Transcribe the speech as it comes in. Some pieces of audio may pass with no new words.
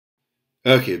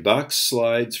Okay, box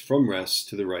slides from rest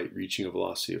to the right, reaching a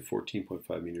velocity of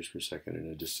 14.5 meters per second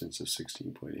and a distance of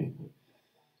 16.8.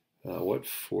 What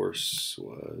force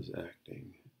was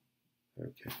acting?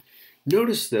 Okay.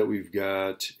 Notice that we've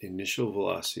got initial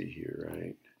velocity here,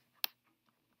 right?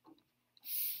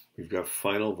 We've got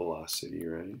final velocity,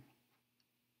 right?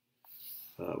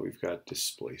 We've got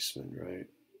displacement, right?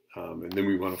 And then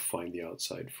we want to find the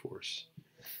outside force.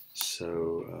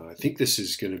 So I think this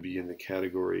is going to be in the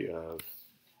category of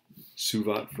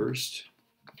Suvat first,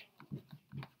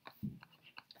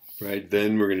 right?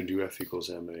 Then we're going to do F equals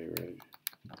ma, right?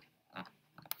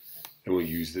 And we'll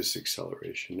use this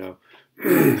acceleration. Now,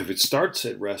 if it starts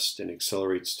at rest and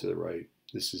accelerates to the right,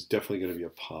 this is definitely going to be a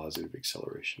positive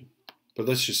acceleration. But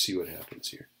let's just see what happens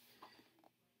here.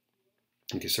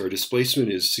 Okay, so our displacement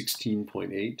is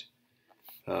 16.8.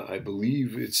 I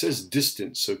believe it says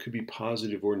distance, so it could be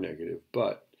positive or negative,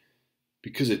 but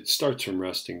because it starts from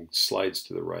rest and slides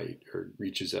to the right, or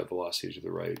reaches that velocity to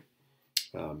the right,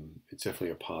 it's definitely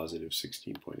a positive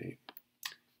 16.8.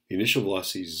 The initial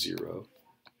velocity is 0,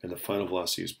 and the final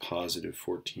velocity is positive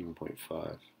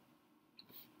 14.5.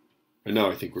 And now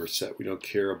I think we're set. We don't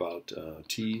care about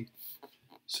t,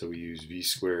 so we use v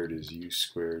squared is u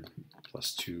squared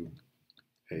plus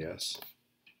 2as.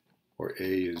 Or a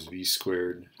is v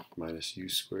squared minus u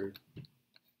squared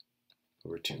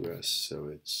over 2s, so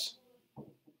it's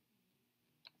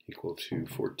equal to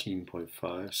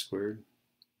 14.5 squared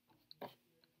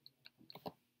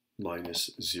minus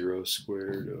 0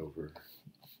 squared over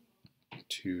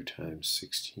 2 times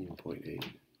 16.8.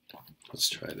 Let's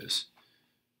try this.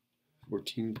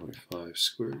 14.5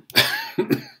 squared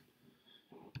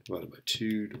divided by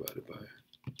 2 divided by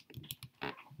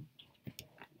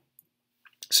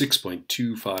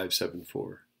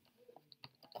 6.2574.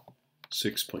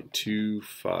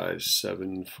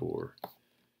 6.2574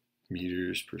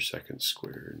 meters per second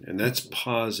squared. And that's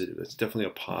positive. That's definitely a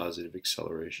positive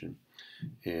acceleration.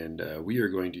 And we are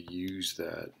going to use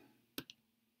that.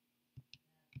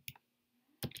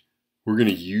 We're going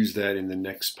to use that in the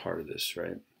next part of this,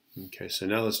 right? Okay, so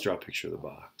now let's draw a picture of the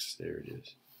box. There it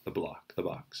is. The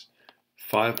box.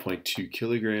 5.2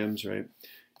 kilograms, right?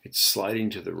 It's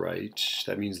sliding to the right.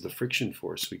 That means the friction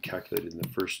force we calculated in the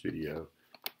first video,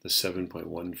 the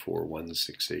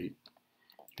 7.14168,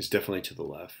 is definitely to the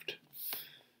left.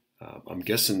 I'm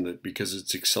guessing that because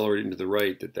it's accelerating to the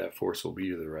right, that force will be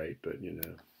to the right, but you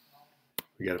know,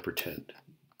 we got to pretend.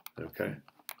 Okay?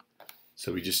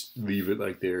 So we just leave it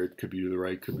like there. It could be to the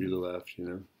right, could be to the left, you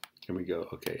know? And we go,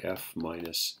 okay, F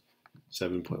minus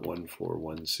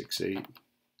 7.14168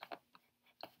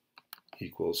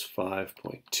 equals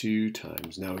 5.2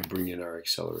 times, now we bring in our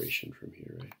acceleration from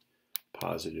here, right?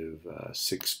 Positive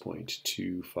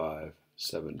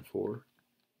 6.2574.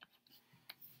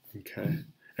 Okay,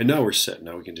 and now we're set.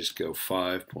 Now we can just go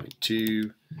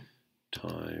 5.2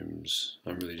 times,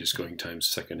 I'm really just going times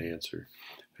second answer.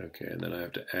 Okay, and then I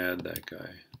have to add that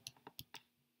guy.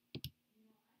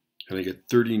 And I get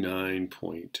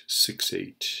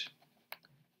 39.68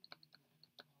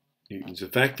 newtons. The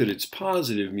fact that it's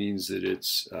positive means that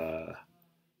it's,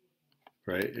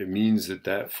 right, it means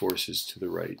that force is to the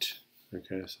right.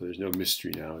 Okay, so there's no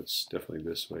mystery now. It's definitely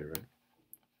this way, right?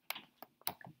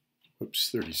 Oops,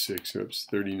 36, oops,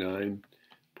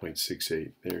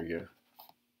 39.68. There we go.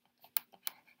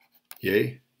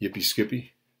 Yay, yippee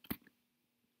skippy.